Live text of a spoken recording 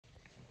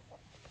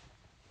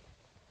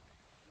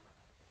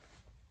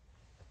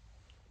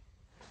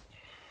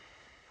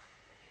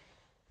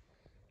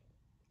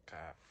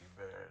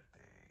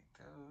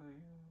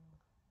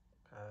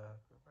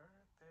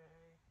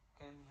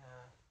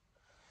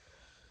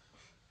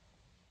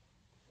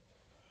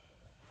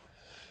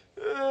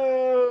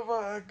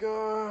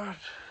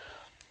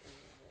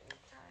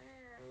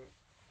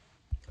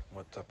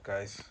What's up,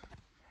 guys?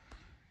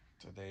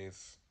 Today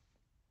is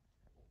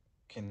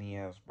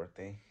Kenia's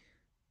birthday.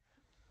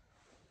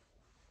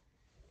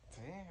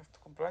 ¿Sí? ¿Es tu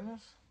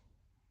cumpleaños?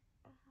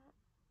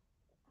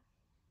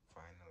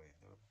 Finally,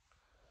 dude.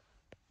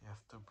 Yeah,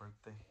 it's tu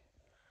birthday.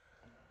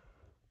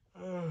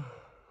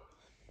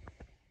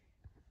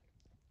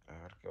 A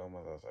ver qué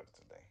vamos a hacer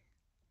today.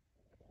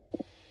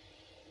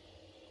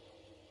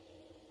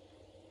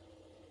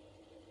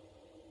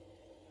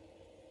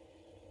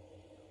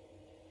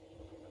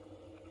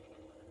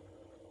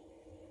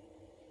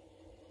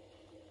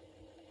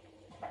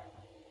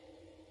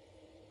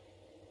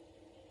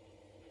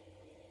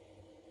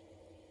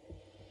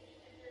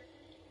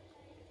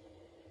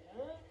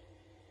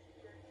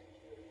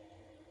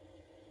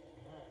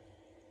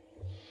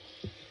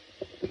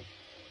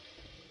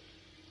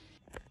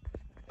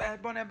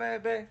 Bad Bunny,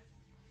 baby.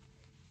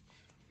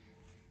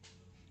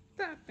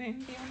 Está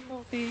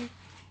vendiendo beat.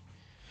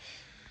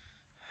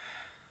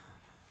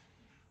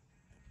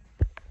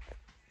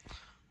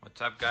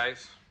 What's up,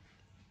 guys?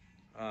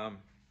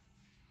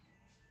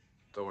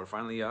 So we're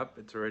finally up.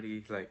 It's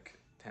already like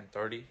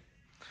 10:30.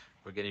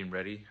 We're getting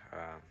ready.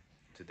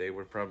 Today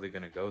we're probably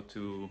gonna go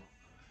to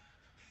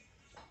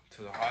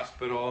the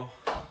hospital.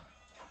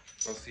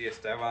 Go see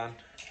Esteban,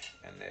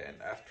 and then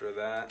after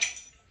that,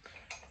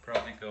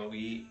 probably go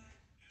eat.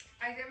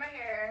 I did my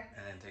hair.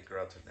 And then take her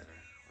out to dinner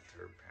with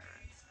her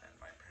parents and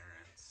my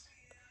parents.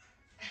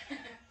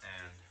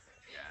 And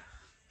yeah,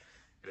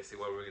 gonna see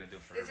what we're gonna do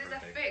for her This is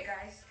birthday. a fit,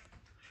 guys.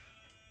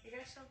 You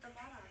gotta show the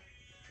bottom.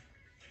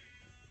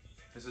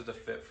 This is the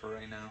fit for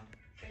right now.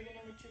 Baby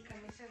number 2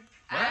 coming soon.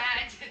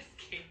 What? Just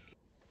kidding.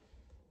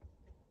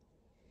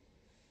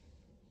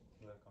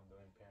 Look, I'm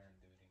doing parent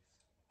duties.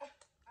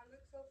 I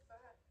look so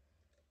fat.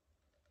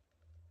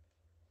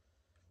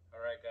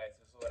 Alright, guys,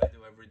 this is what I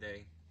do every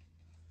day.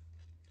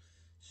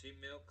 She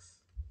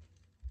milks,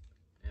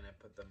 and I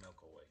put the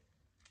milk away.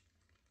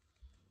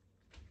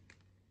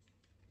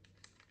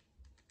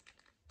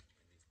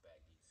 In these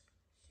baggies.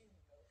 She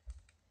milks.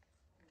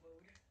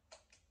 Mood.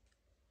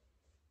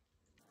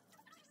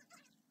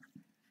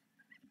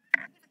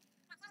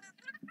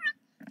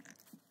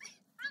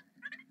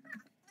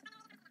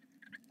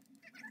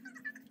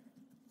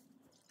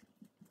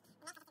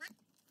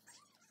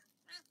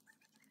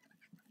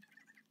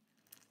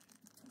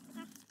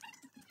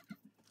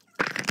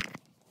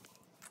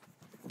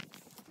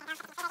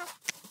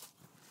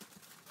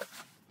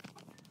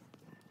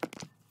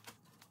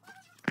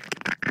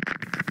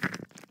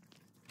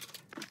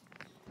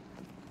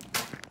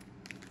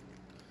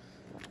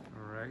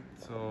 Alright,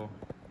 so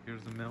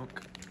here's the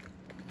milk.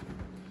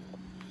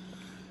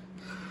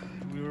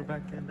 We were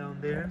back then down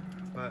there,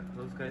 but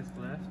those guys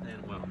left,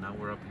 and well, now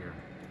we're up here.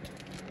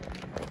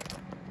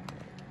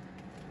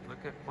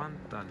 Look at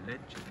cuánta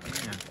leche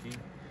tiene aquí.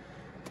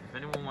 If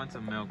anyone wants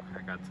some milk,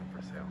 I got some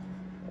for sale.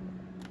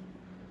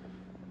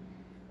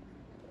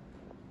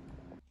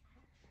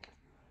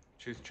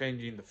 She's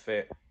changing the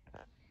fit.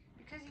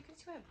 Because you can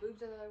see my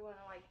boobs and I want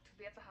to like to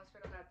be at the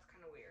hospital. That's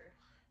kind of weird.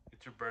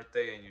 It's your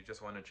birthday and you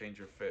just want to change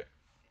your fit.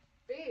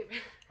 Babe.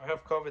 I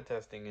have COVID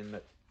testing in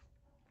it.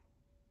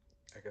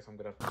 I guess I'm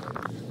gonna have to.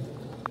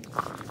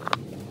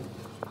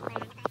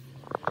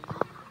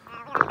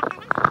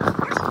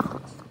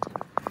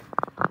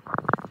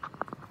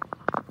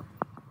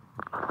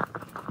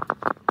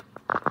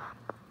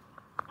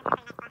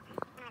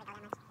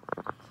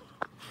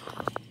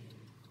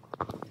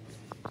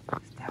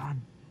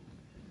 Esteban,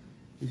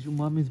 it's your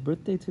mommy's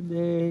birthday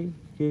today.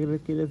 ¿Qué le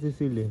quieres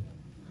decirle?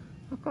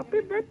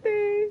 Happy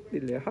birthday!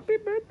 Dile happy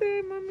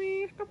birthday,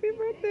 mommy. Happy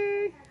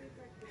birthday.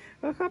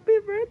 A happy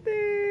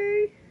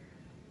birthday.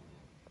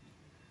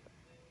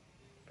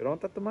 Pero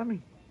 ¿dónde está tu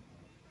mami?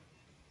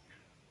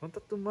 ¿Dónde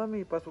está tu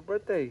mami para su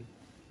birthday?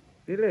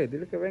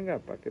 Dile que venga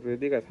para que le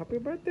digas happy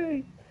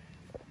birthday.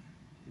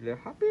 Dile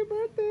happy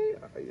birthday.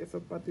 Ay,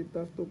 esas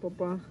patitas tu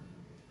papá.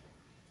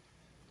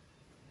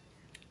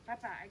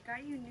 Papa, I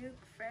got you new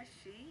fresh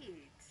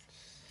sheets.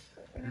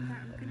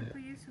 I'm gonna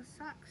put you some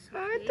socks.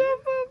 Ay, Okay? tu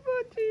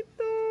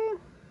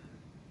papachito.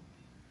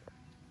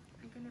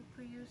 I'm gonna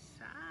put you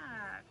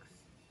socks.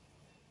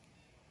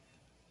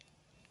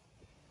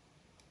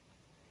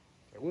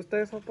 ¿Te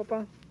gusta eso,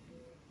 papá?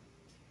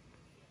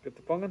 Que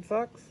te pongan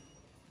socks.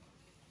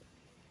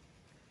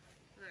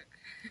 Look.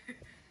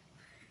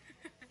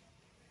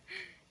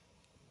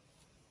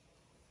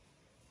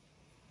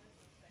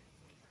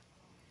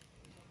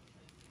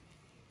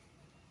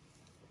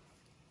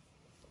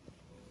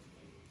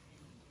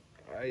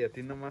 Ay, a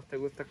ti nomás te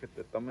gusta que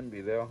te tomen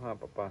video,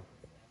 papá.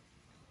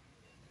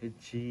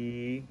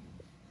 Ichi.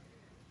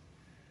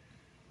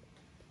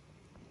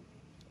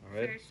 A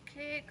ver, Fresh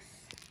kicks.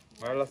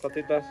 mueve las What's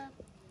patitas. up?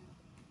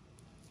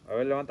 A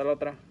ver, levanta la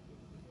otra.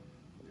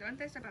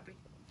 Levanta esta, papi.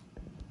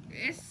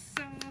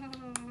 Eso.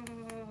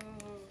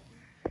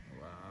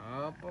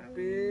 Wow,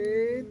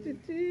 papi.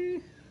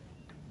 Chichi.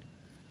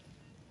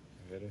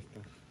 A ver esta.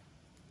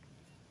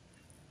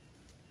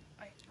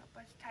 Ay,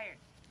 papa's tired.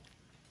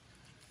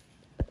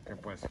 ¿Qué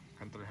pues?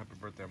 Cántale happy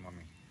birthday a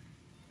mami.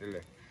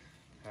 Dile.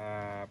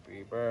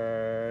 Happy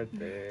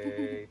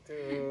birthday to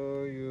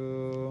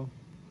you.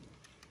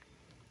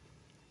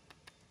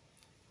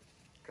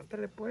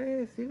 Cántale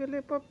pues,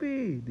 síguele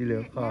papi.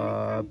 Dile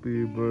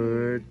happy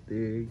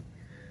birthday.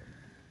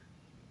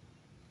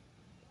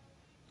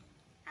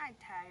 I'm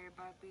tired,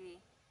 Bobby.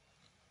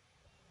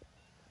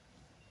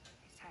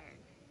 He's tired.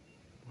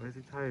 Why is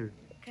he tired?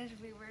 Because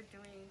we were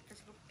doing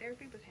physical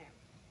therapy with him.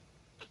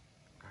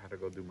 I had to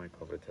go do my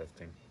COVID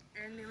testing.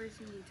 And there was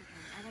need to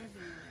him. I got a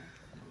video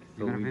there.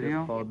 So we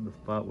just called the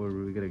spot where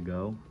we were gonna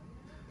go.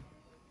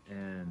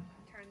 And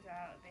Turns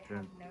out they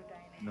have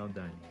no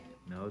dining.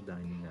 No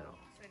dining at all.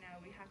 So now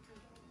we have to,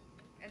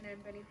 and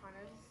then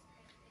Benihana's,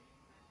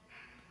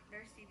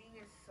 their seating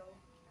is so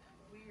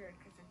weird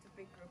because it's a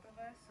big group of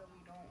us, so we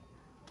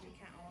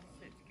can't all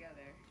sit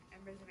together. And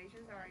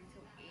reservations are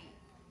until 8.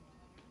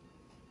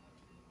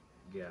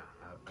 Yeah,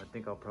 I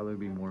think I'll probably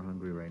be more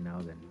hungry right now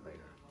than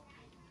later.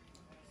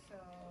 So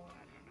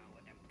I don't know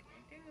what I'm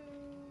gonna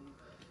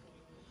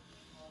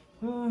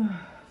do.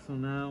 So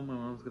now my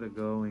mom's gonna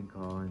go and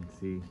call and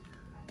see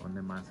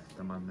donde más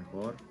está más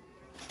mejor.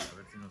 A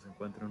ver si nos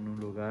encuentra en un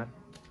lugar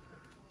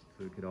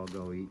so we could all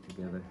go eat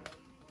together.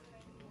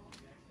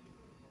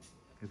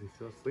 Is he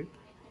still asleep?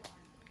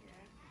 Yeah.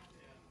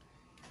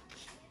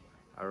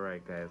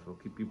 Alright guys, we'll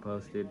keep you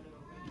posted.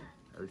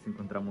 A ver si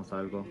encontramos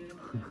algo.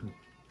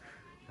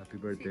 Happy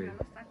birthday. Si no,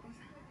 los tacos.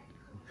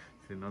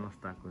 Si no los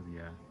tacos,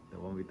 ya. Te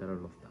voy a invitar a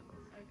los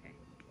tacos. Okay.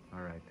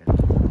 Alright then.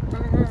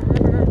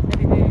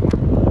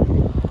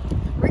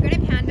 We're going to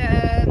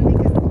Panda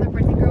because the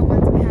birthday girl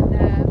wants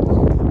Panda.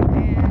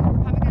 And we're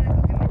probably going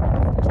to go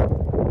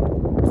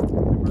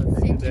get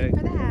Stay tuned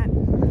for that.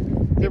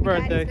 It's your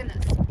birthday. Daddy's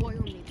going to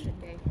spoil me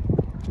today.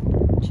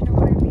 But you know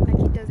what I mean? Like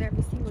he does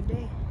every single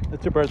day.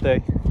 It's your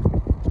birthday.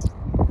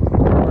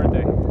 Your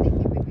birthday. Thank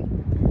you, baby.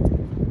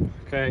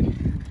 Okay.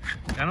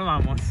 Ya nos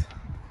vamos.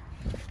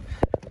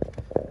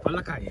 A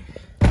la calle.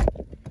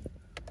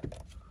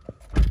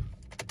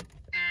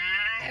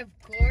 Of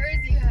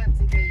course you have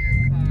to get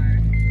your car.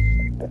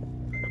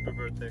 Happy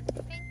birthday.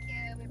 Thank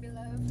you, baby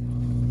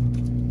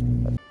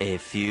love. A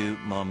few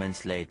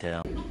moments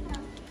later.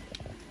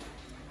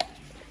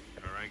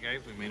 Alright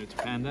guys, we made it to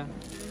Panda.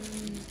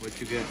 What'd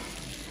you get?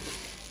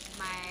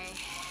 My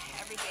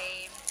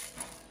everyday,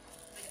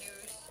 the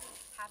news,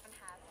 half and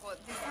half. Well,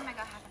 this time I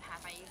got half and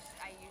half. I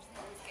usually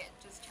always get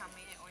just chow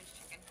mein and orange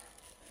chicken.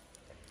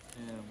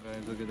 Yeah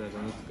guys, look at that,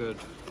 that looks good.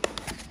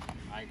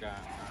 I got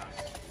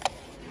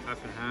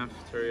half and half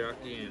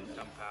teriyaki and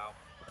kung pao.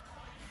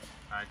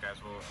 Alright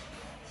guys, we'll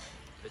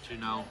let you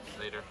know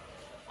later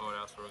what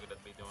else we're gonna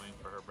be doing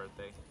for her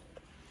birthday.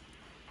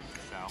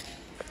 So,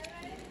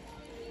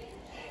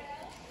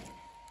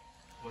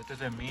 what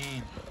does it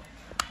mean?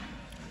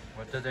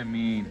 What does it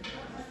mean?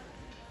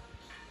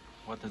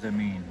 What does it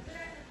mean?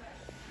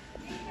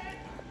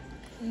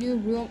 New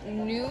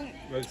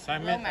The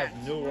excitement romance.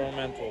 of new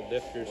romance will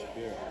lift your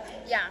spirit.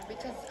 Yeah,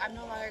 because I'm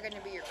no longer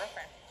gonna be your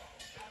girlfriend.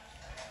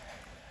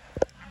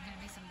 I'm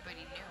gonna be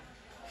somebody new.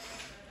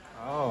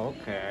 Oh,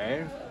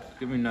 okay.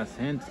 Giving us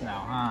hints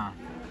now, huh?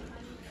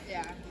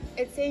 Yeah.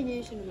 It's saying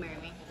you should marry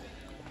me.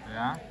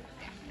 Yeah?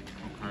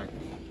 Okay.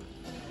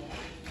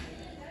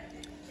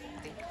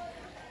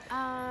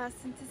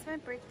 Since it's my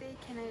birthday,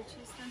 can I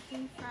choose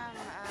something from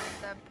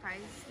the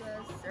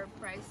priceless or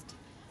priced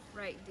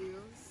right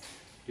deals?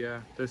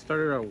 Yeah, they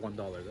started at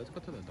 $1. Let's go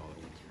to the dollar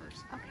ones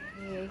first.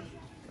 Okay.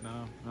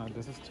 No,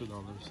 this is $2.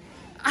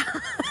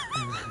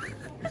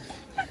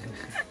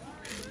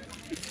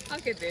 I'll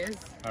get this.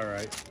 All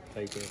right,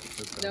 take it.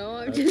 Let's go. No,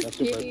 I'm That's just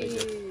your birthday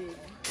gift. kidding.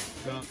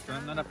 No,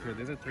 not up here.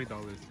 These are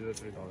 $3. These are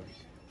 $3.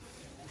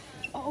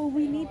 Oh,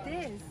 we need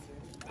this.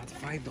 That's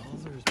 $5,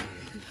 man.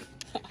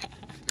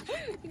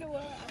 You know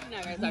what? I'm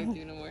not gonna talk to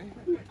you no more.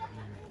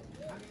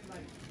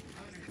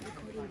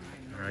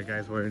 All right,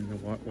 guys, we're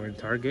in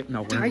Target.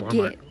 No, we're Target. in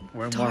Walmart.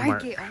 We're in Walmart.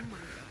 Target. Oh my.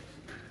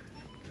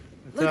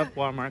 What's Look up,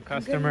 Walmart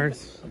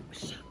customers?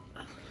 I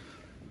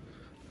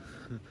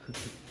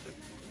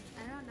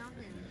don't know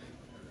him.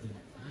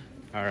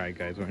 All right,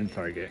 guys, we're in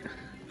Target.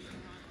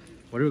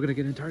 What are we gonna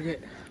get in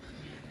Target?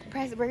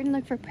 Press. We're gonna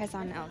look for press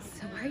on nails.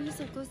 So why are you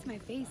so close to my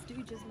face,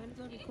 dude? Just might as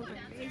well record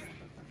my face.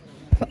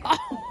 Oh.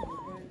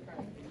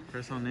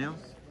 Press on nails?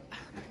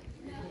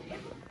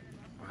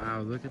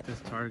 Wow, look at this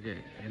Target.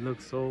 It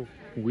looks so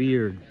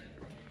weird.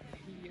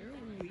 You're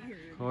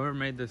weird. Whoever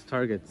made this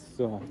Target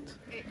sucked.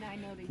 I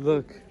know they.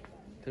 Look,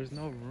 there's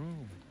no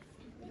room.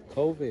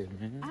 COVID,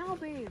 man. Ow,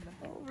 babe.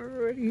 Oh,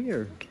 we're already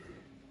here.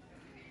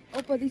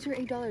 Oh, but these are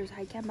 $8.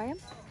 I can't buy them.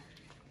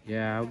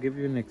 Yeah, I'll give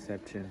you an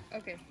exception.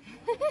 Okay.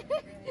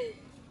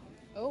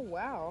 Oh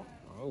wow.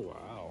 Oh,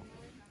 wow.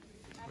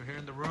 We're here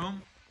in the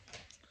room.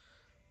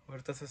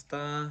 Huerta se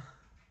está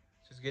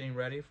just getting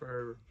ready for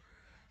her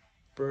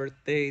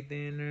birthday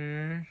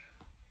dinner.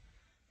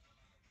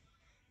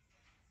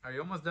 Are you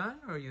almost done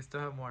or you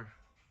still have more?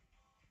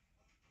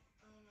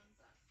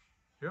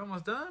 You're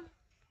almost done?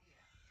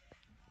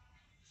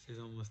 She's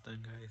almost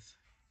done, guys.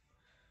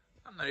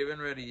 I'm not even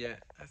ready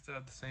yet. I still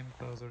have the same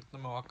clothes. Ahorita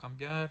me voy a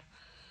cambiar.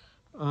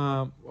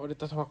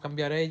 Ahorita se va a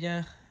cambiar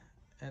ella,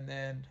 and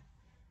then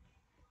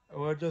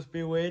we'll just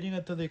be waiting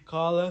until they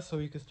call us so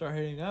we can start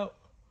heading out.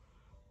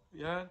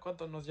 Ya en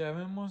cuanto nos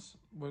llamemos,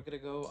 we're gonna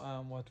go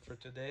what for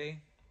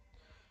today.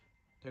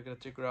 They're gonna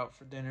take her out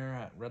for dinner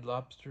at Red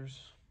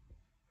Lobsters.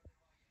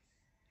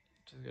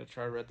 She's gonna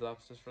try Red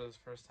Lobsters for this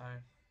first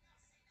time.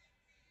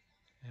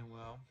 And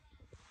well,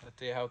 I'll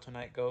tell you how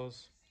tonight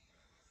goes.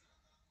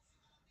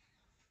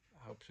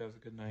 I hope she has a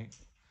good night.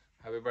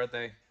 Happy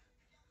birthday.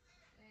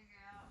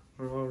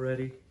 We're all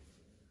ready.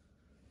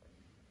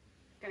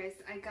 Guys,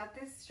 I got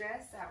this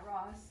dress at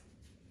Ross.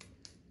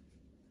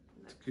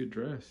 It's a cute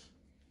dress.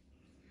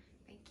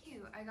 Thank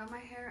you. I got my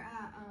hair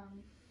at,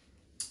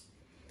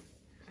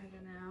 I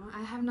don't know.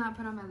 I have not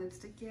put on my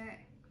lipstick yet,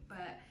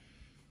 but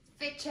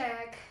fit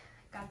check.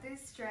 Got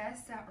this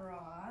dress at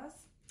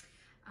Ross.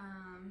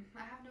 I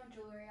have no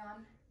jewelry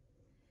on.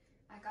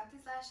 I got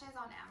these lashes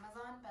on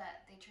Amazon,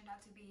 but they turned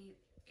out to be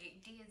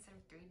 8D instead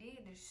of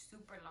 3D. They're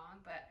super long,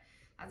 but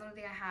that's the only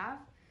thing I have.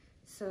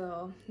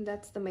 So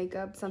that's the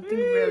makeup. Something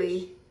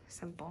really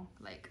simple,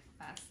 like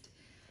fast.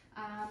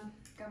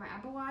 Got my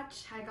Apple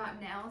Watch. I got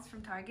nails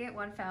from Target.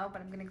 One fell,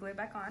 but I'm gonna glue it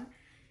back on.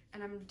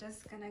 And I'm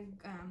just gonna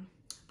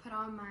put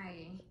on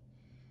my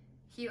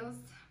heels.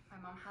 My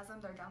mom has them.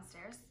 They're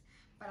downstairs.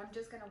 But I'm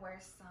just gonna wear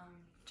some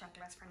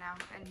chanclas for now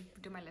and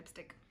do my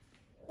lipstick.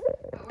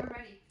 But we're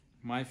ready.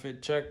 My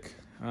fit check.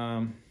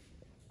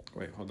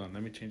 Wait, hold on.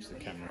 Let me change the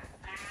camera.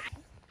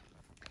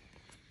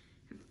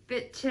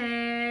 Fit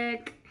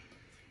check.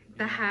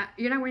 The hat.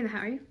 You're not wearing the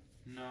hat, are you?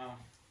 No,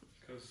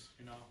 because,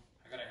 you know,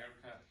 I got a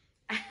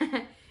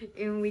haircut.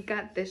 And we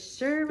got this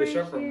shirt The right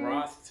shirt from here.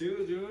 Ross,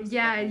 too, dude.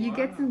 Yeah, you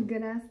get Wow. some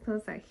good ass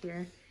clothes out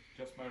here.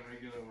 Just my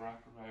regular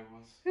rock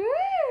rivals.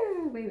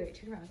 Woo! Wait,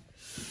 turn around.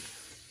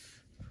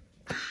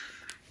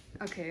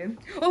 Okay.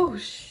 Oh,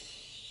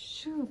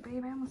 shoot,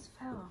 babe, I almost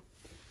fell.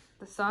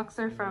 The socks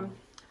are from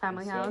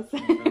Family House.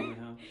 Family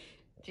House.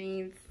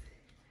 Jeans.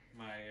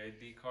 My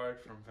ID card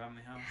from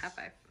Family House. High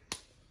five.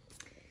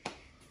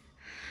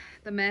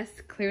 The mess,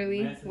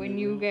 clearly, Mess in when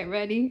the you room. get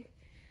ready.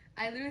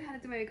 I literally had to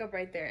do my makeup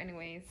right there.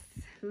 Anyways,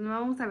 no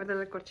vamos a ver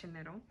del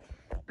cochinero.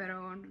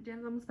 Pero ya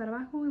nos vamos para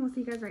abajo and we'll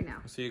see you guys right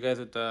now. See you guys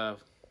at the,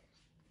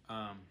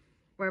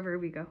 Wherever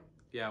we go.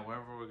 yeah,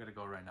 wherever we're gonna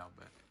go right now,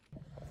 but.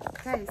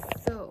 Guys,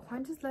 so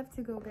Juan just left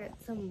to go get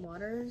some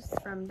waters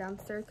from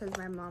downstairs because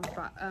my mom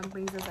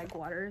brings us like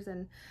waters,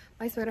 and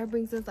my sweater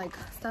brings us like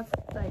stuff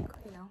like,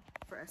 you know,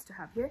 for us to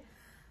have here.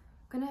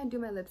 I'm gonna do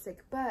my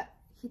lipstick, but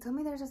he told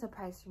me there's a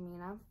surprise for me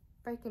and I'm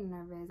freaking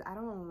nervous. I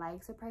don't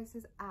like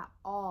surprises at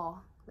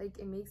all. Like,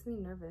 it makes me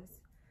nervous.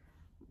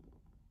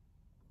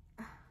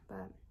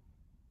 But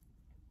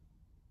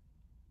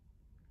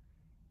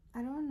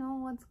I don't know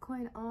what's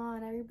going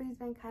on. Everybody's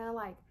been kind of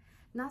like,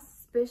 not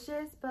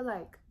suspicious, but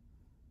like,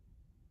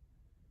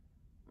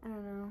 I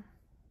don't know.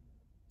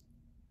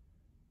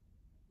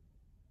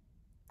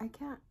 I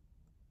can't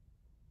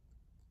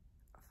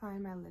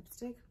find my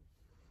lipstick,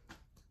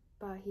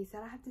 but he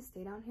said I have to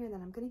stay down here,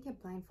 then I'm gonna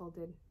get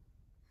blindfolded.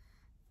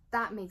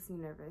 That makes me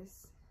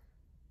nervous.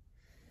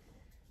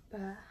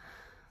 But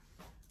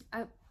I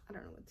don't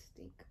know what to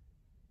think.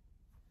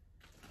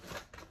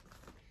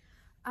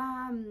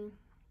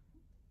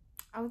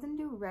 I was gonna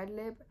do red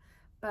lip,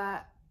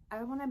 but I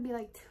don't want to be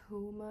like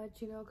too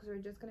much, you know, because we're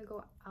just gonna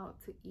go out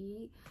to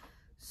eat.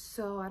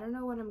 So I don't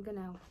know what I'm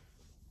gonna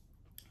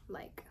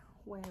like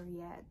wear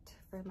yet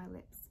for my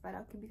lips, but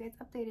I'll keep you guys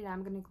updated.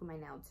 I'm gonna glue my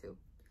nail too.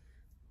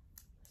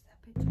 Where's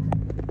that picture?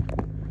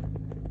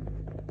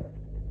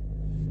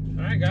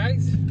 Alright,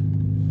 guys.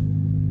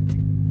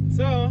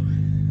 So,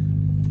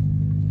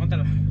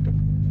 póntala.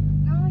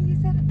 No, you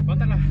said it.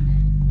 Póntala.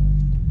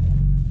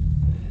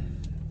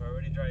 We're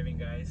already driving,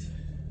 guys.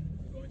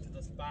 We're going to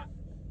the spot.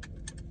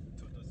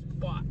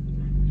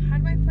 How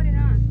do I put it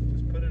on?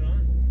 Just put it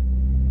on.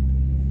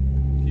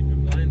 Keep your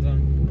blinds on.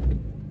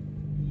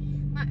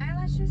 My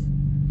eyelashes?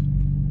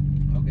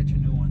 I'll get you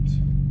new ones.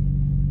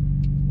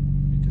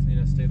 You just need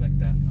to stay like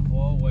that the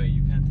whole way.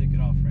 You can't take it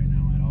off right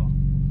now at all.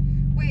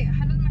 Wait,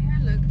 how does my hair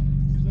look?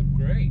 You look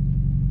great.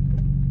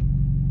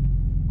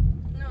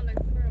 No, like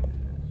for real.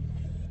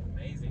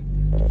 Amazing.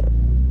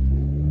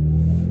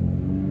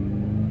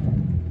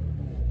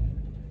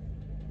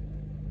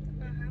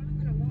 But how am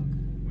I gonna walk?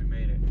 We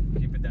made it.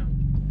 Keep it down.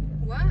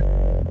 What?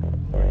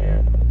 We're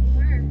here.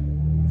 Where?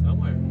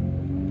 Somewhere.